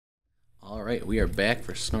Alright, we are back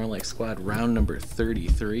for Snorlax Squad round number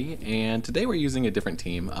 33, and today we're using a different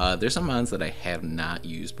team. There's some mons that I have not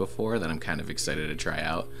used before that I'm kind of excited to try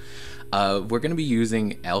out. We're going to be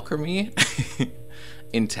using Alchemy,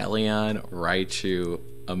 Intelleon, Raichu,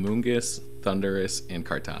 Amoonguss, Thundurus, and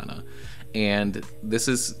Kartana. And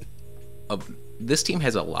this team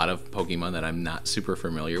has a lot of Pokemon that I'm not super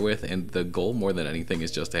familiar with, and the goal more than anything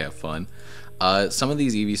is just to have fun. Some of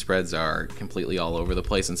these EV spreads are completely all over the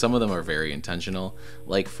place, and some of them are very intentional.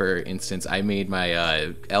 Like, for instance, I made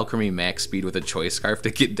my Alchemy max speed with a Choice Scarf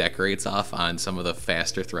to get decorates off on some of the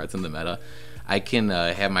faster threats in the meta. I can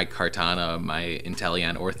have my Kartana, my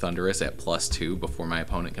Intelleon, or Thundurus at +2 before my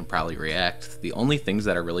opponent can probably react. The only things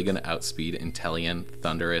that are really going to outspeed Intelleon,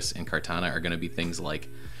 Thundurus, and Kartana are going to be things like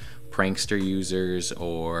Prankster users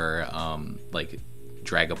or like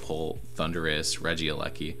Dragapult, Thundurus,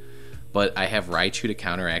 Regieleki. But I have Raichu to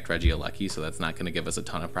counteract Regieleki, so that's not going to give us a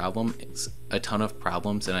ton of problems,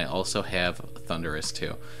 and I also have Thundurus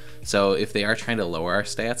too. So if they are trying to lower our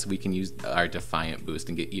stats, we can use our Defiant boost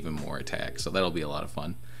and get even more attack, so that'll be a lot of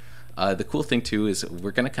fun. The cool thing too is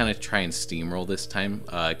we're going to kind of try and steamroll this time.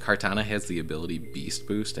 Kartana has the ability Beast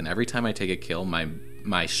Boost, and every time I take a kill,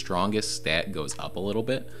 my strongest stat goes up a little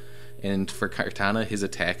bit. And for Kartana, his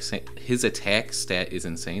attack stat is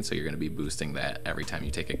insane, so you're going to be boosting that every time you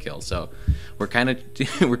take a kill. So we're kind of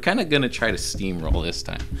going to try to steamroll this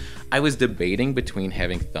time. I was debating between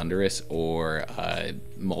having Thundurus or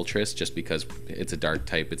Moltres, just because it's a dark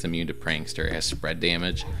type, it's immune to Prankster, it has spread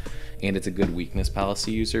damage, and it's a good weakness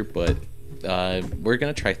policy user, but we're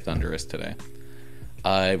going to try Thundurus today.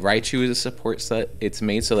 Raichu is a support set. It's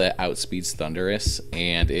made so that it outspeeds Thundurus,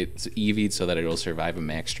 and it's EV'd so that it'll survive a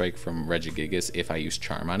max strike from Regigigas if I use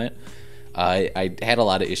Charm on it. I had a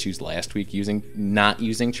lot of issues last week not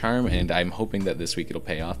using Charm, and I'm hoping that this week it'll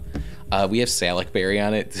pay off. We have Salic Berry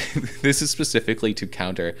on it. This is specifically to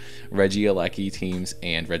counter Regieleki teams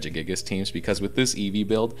and Regigigas teams, because with this EV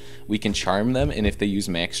build, we can Charm them, and if they use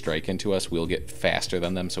max strike into us, we'll get faster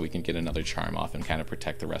than them, so we can get another Charm off and kind of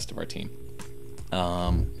protect the rest of our team.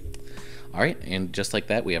 Alright, and just like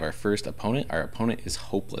that, we have our first opponent. Our opponent is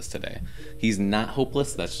Hopeless today. He's not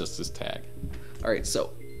hopeless, that's just his tag. Alright,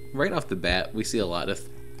 so right off the bat, we see a lot of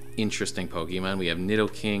interesting Pokemon. We have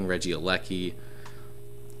Nidoking, Regieleki,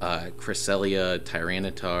 Cresselia,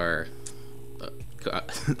 Tyranitar,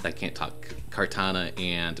 I can't talk, Kartana,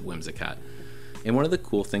 and Whimsicott. And one of the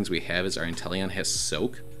cool things we have is our Intelleon has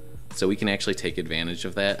Soak, so we can actually take advantage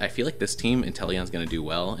of that. I feel like this team, Intelleon's going to do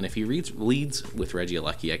well, and if he leads with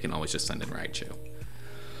Regieleki, I can always just send in Raichu.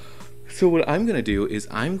 So what I'm going to do is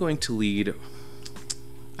I'm going to lead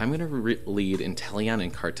Intelleon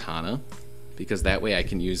and Kartana, because that way I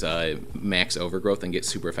can use Max Overgrowth and get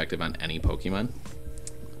super effective on any Pokemon.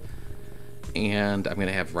 And I'm going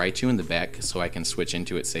to have Raichu in the back so I can switch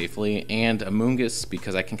into it safely, and Amoonguss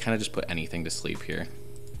because I can kind of just put anything to sleep here.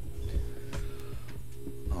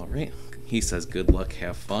 Alright, he says good luck,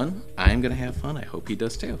 have fun. I'm gonna have fun, I hope he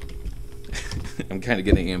does too. I'm kind of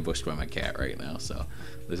getting ambushed by my cat right now, so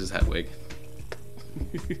this is Hedwig.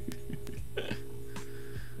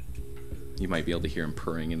 You might be able to hear him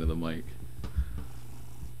purring into the mic.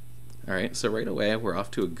 Alright, so right away we're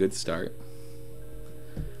off to a good start.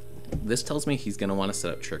 This tells me he's gonna want to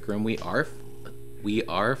set up Trick Room. We are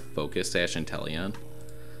Focus Sash Intelleon,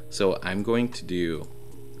 so I'm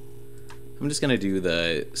just going to do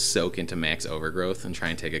the Soak into Max Overgrowth and try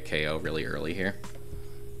and take a KO really early here.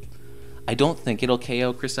 I don't think it'll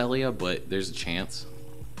KO Cresselia, but there's a chance.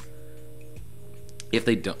 If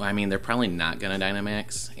they don't, I mean, they're probably not going to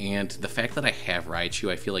Dynamax, and the fact that I have Raichu,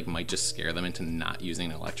 I feel like might just scare them into not using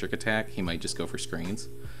an electric attack. He might just go for screens.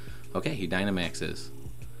 Okay, he Dynamaxes.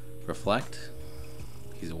 Reflect.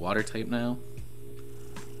 He's a water type now.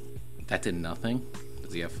 That did nothing.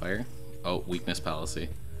 Does he have fire? Oh, weakness policy.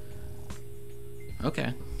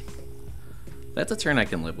 Okay. That's a turn I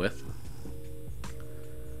can live with.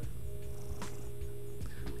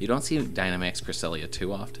 You don't see Dynamax Cresselia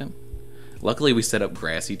too often. Luckily we set up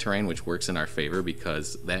grassy terrain, which works in our favor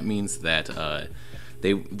because that means that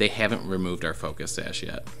they haven't removed our Focus Sash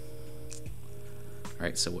yet.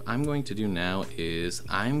 Alright, so what I'm going to do now is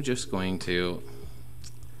I'm just going to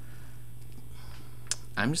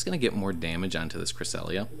get more damage onto this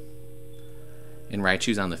Cresselia. And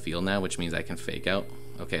Raichu's on the field now, which means I can Fake Out.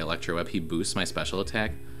 Okay, Electro Web, he boosts my special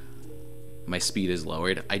attack. My speed is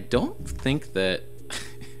lowered. I don't think that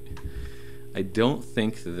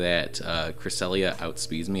Cresselia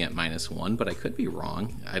outspeeds me at -1, but I could be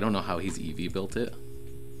wrong. I don't know how he's EV built it.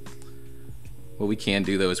 What we can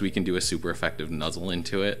do though is we can do a super effective Nuzzle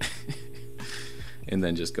into it and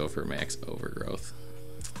then just go for Max Overgrowth.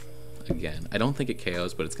 again. I don't think it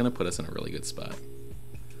KOs, but it's going to put us in a really good spot.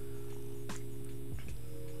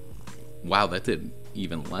 Wow, that did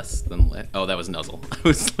even less than... Oh, that was Nuzzle. I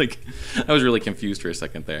was really confused for a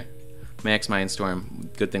second there. Max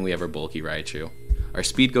Mindstorm. Good thing we have our bulky Raichu. Our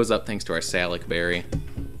speed goes up thanks to our Salic Berry.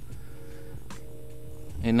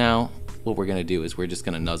 And now, what we're going to do is we're just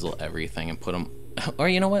going to Nuzzle everything and put them... Or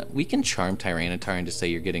you know what? We can Charm Tyranitar and just say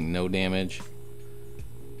you're getting no damage.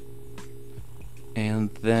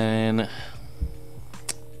 And then...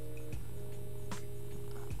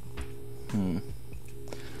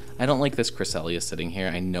 I don't like this Cresselia sitting here.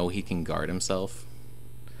 I know he can guard himself.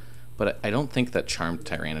 But I don't think that Charmed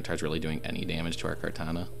Tyranitar is really doing any damage to our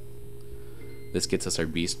Kartana. This gets us our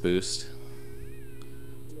Beast Boost.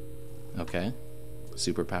 Okay.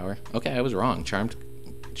 Superpower. Okay, I was wrong. Charmed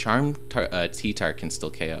T-Tar can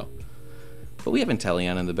still KO. But we have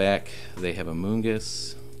Intelleon in the back. They have a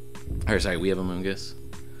Moongus. Or sorry, we have a Moongus.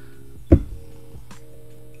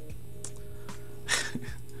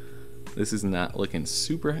 This is not looking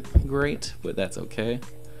super great, but that's okay.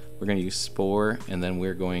 We're going to use Spore, and then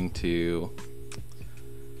we're going to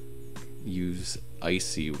use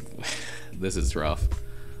Icy. This is rough.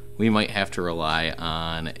 We might have to rely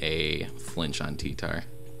on a flinch on T-Tar.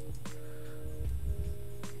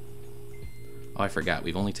 Oh, I forgot.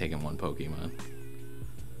 We've only taken one Pokemon.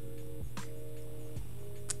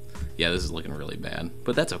 Yeah, this is looking really bad,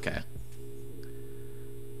 but that's okay.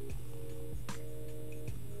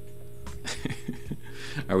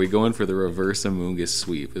 Are we going for the reverse Amoonguss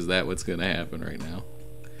sweep? Is that what's going to happen right now?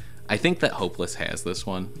 I think that Hopeless has this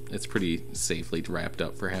one. It's pretty safely wrapped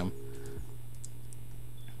up for him.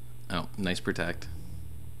 Oh, nice protect.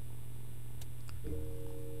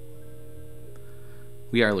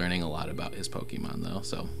 We are learning a lot about his Pokemon though,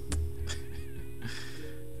 so.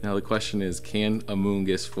 Now the question is, can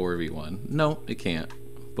Amoonguss 4v1? No, it can't.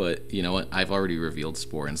 But you know what? I've already revealed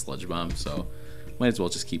Spore and Sludge Bomb, so might as well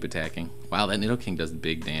just keep attacking. Wow, that Nidoking does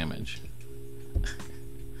big damage.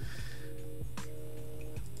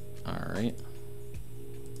 Alright.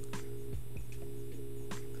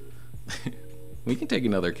 We can take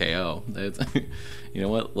another KO. That's, you know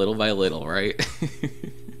what? Little by little, right?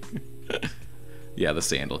 Yeah, the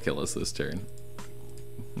Sand will kill us this turn.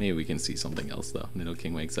 Maybe we can see something else, though.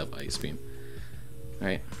 Nidoking wakes up Ice Beam.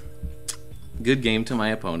 Alright. Good game to my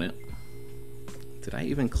opponent. Did I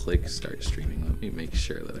even click start streaming? Let me make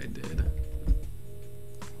sure that I did.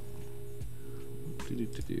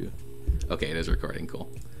 Okay, it is recording. Cool.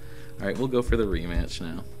 Alright, we'll go for the rematch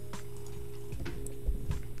now.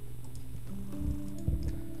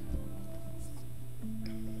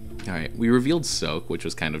 Alright, we revealed Soak, which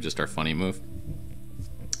was kind of just our funny move.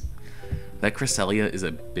 That Cresselia is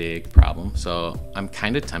a big problem, so I'm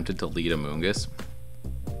kind of tempted to lead Amoonguss.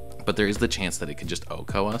 But there is the chance that it could just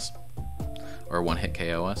OHKO us. Or one-hit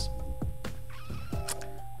KO us.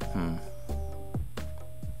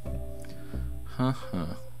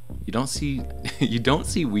 You don't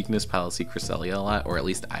see weakness policy Cresselia a lot, or at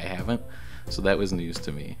least I haven't, so that was news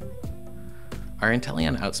to me. Our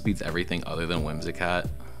Intelleon outspeeds everything other than Whimsicott.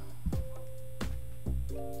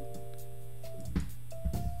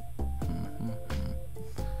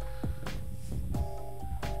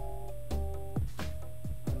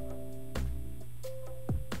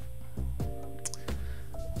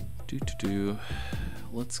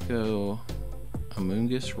 Let's go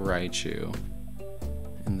Amoonguss Raichu,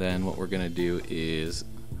 and then what we're gonna do is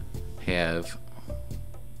have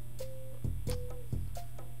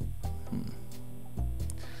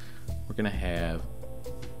we're gonna have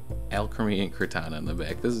Alchemy and Cortana in the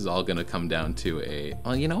back. This is all gonna come down to a,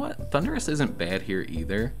 well, you know what? Thundurus isn't bad here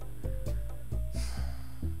either.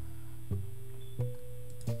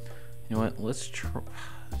 You know what? Let's try.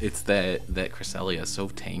 It's that Cresselia is so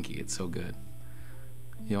tanky. It's so good.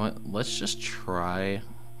 You know what? Let's just try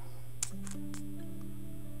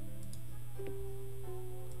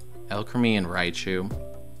Alchemy and Raichu.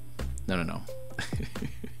 No.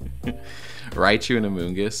 Raichu and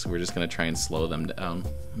Amoonguss. We're just gonna try and slow them down,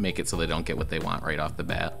 make it so they don't get what they want right off the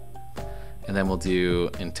bat. And then we'll do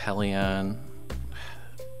Intelleon.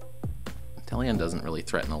 Intelleon doesn't really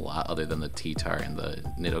threaten a lot other than the T-Tar and the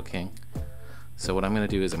Nidoking. So what I'm going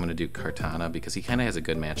to do is I'm going to do Kartana because he kind of has a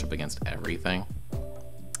good matchup against everything.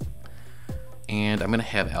 And I'm going to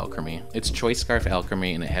have Alchemy. It's Choice Scarf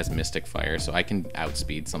Alchemy and it has Mystic Fire, so I can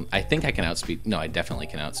outspeed some. I think I can outspeed. No, I definitely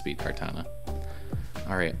can outspeed Kartana.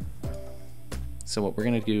 Alright. So what we're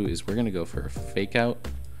going to do is we're going to go for a Fake Out.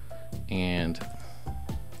 And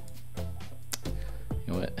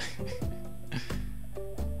you know what?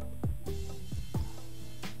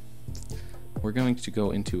 We're going to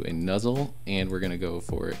go into a Nuzzle, and we're going to go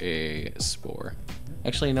for a Spore.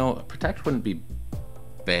 Actually, no, Protect wouldn't be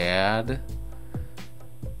bad,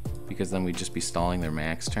 because then we'd just be stalling their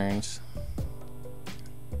max turns.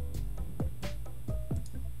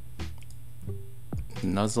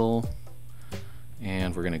 Nuzzle,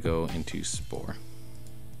 and we're going to go into Spore.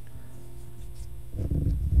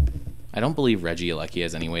 I don't believe Regieleki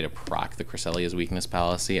has any way to proc the Cresselia's weakness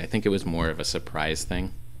policy. I think it was more of a surprise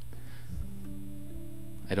thing.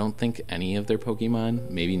 I don't think any of their Pokemon,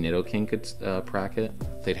 maybe Nidoking could proc it.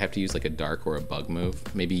 They'd have to use like a Dark or a Bug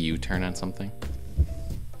move. Maybe U-turn on something.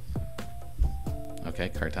 Okay,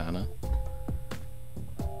 Kartana.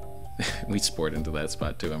 We spored into that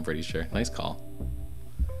spot too, I'm pretty sure. Nice call.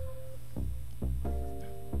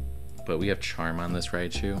 But we have Charm on this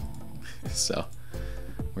Raichu, so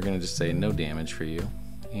we're gonna just say no damage for you.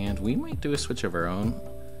 And we might do a switch of our own.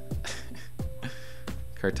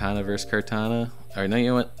 Kartana versus Kartana. Alright, no, you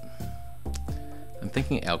know what? I'm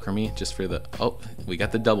thinking Alchemy just for the... Oh, we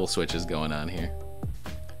got the double switches going on here.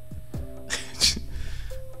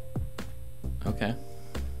 Okay,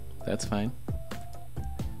 that's fine.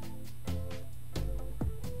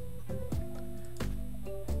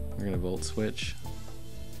 We're gonna Volt Switch.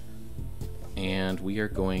 And we are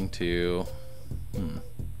going to... I'm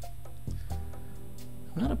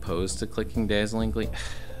not opposed to clicking Dazzling Gleam.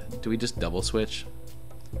 Do we just double switch?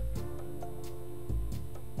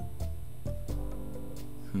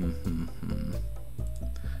 You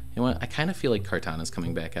know what? I kind of feel like Kartana's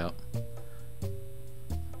coming back out.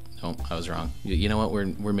 Nope, I was wrong. You know what?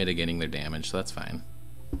 We're mitigating their damage, so that's fine.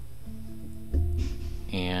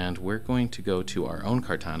 And we're going to go to our own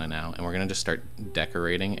Kartana now, and we're going to just start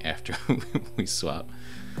decorating after we swap.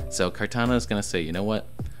 So Kartana is going to say, you know what?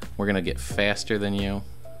 We're going to get faster than you,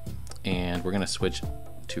 and we're going to switch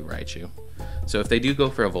to Raichu. So if they do go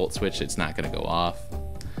for a Volt Switch, it's not going to go off.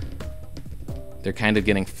 They're kind of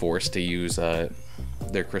getting forced to use their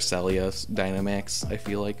Cresselia Dynamax, I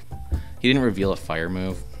feel like. He didn't reveal a fire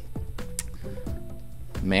move.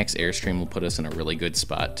 Max Airstream will put us in a really good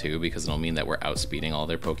spot too, because it'll mean that we're outspeeding all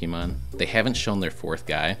their Pokemon. They haven't shown their fourth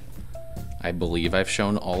guy. I believe I've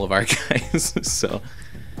shown all of our guys, so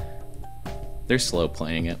they're slow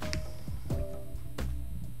playing it.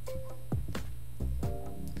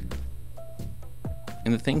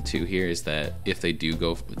 And the thing too here is that if they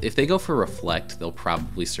go for Reflect, they'll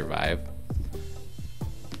probably survive,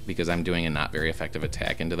 because I'm doing a not very effective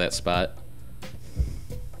attack into that spot.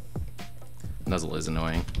 Nuzzle is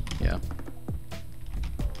annoying, yeah.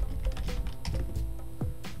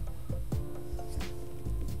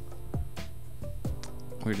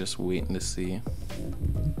 We're just waiting to see.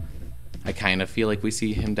 I kind of feel like we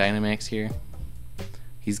see him Dynamax here.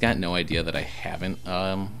 He's got no idea that I haven't,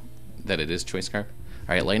 that it is Choice Scarf.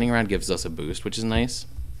 Alright, Lightning Rod gives us a boost, which is nice.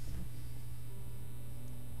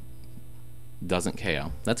 Doesn't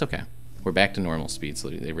KO. That's okay. We're back to normal speed, so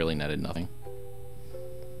they really netted nothing.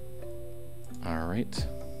 Alright.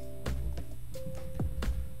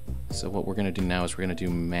 So what we're going to do now is we're going to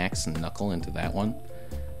do Max Knuckle into that one.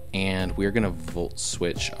 And we're going to Volt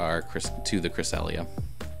Switch our to the Cresselia.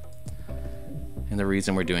 And the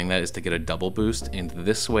reason we're doing that is to get a double boost, and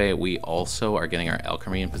this way we also are getting our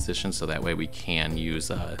Alchemy in position, so that way we can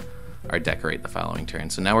use our Decorate the following turn.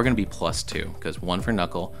 So now we're going to be +2, because 1 for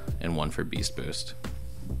Knuckle and 1 for Beast Boost.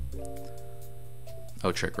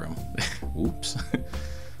 Oh, Trick Room. Oops.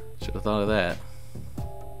 Should have thought of that.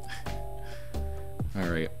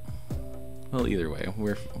 Alright. Well, either way,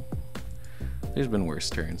 there's been worse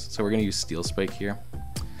turns. So we're going to use Steel Spike here.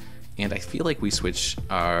 And I feel like we switch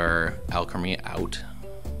our Alchemy out.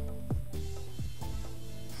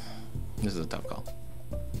 This is a tough call.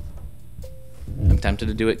 I'm tempted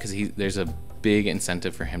to do it because there's a big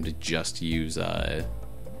incentive for him to just use the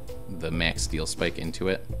Max Steel Spike into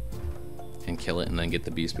it and kill it and then get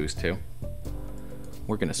the Beast Boost too.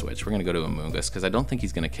 We're going to switch. We're going to go to Amoonguss because I don't think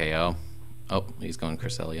he's going to KO. Oh, he's going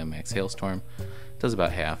Cresselia, Max Hailstorm. Does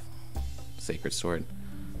about half. Sacred Sword.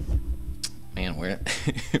 Man,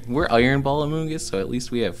 we're Iron Ball Amoonguss, so at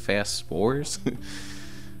least we have fast Spores.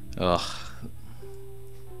 Ugh.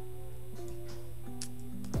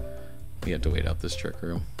 We have to wait out this Trick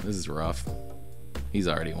Room. This is rough. He's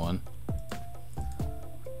already won.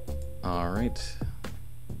 Alright.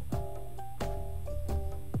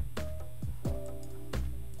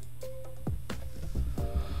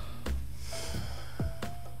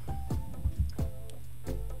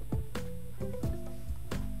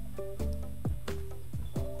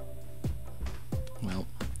 Well.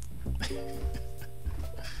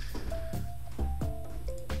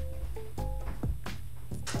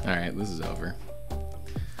 Alright, this is over.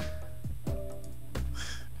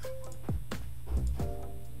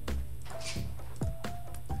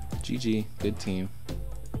 GG, good team.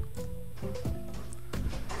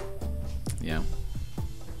 Yeah.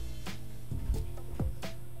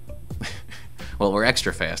 Well, we're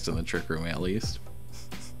extra fast in the trick room at least.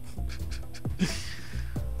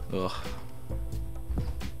 Ugh.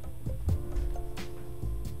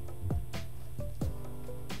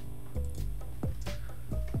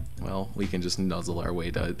 Well, we can just nuzzle our way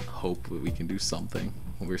to hope that we can do something.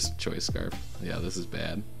 Where's Choice Scarf? Yeah, this is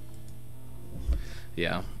bad.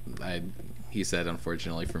 Yeah, he said,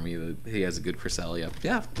 unfortunately for me, that he has a good Cresselia.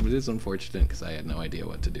 Yeah, it is unfortunate because I had no idea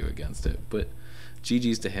what to do against it. But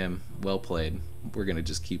GG's to him. Well played. We're going to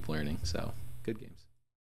just keep learning. So, good games.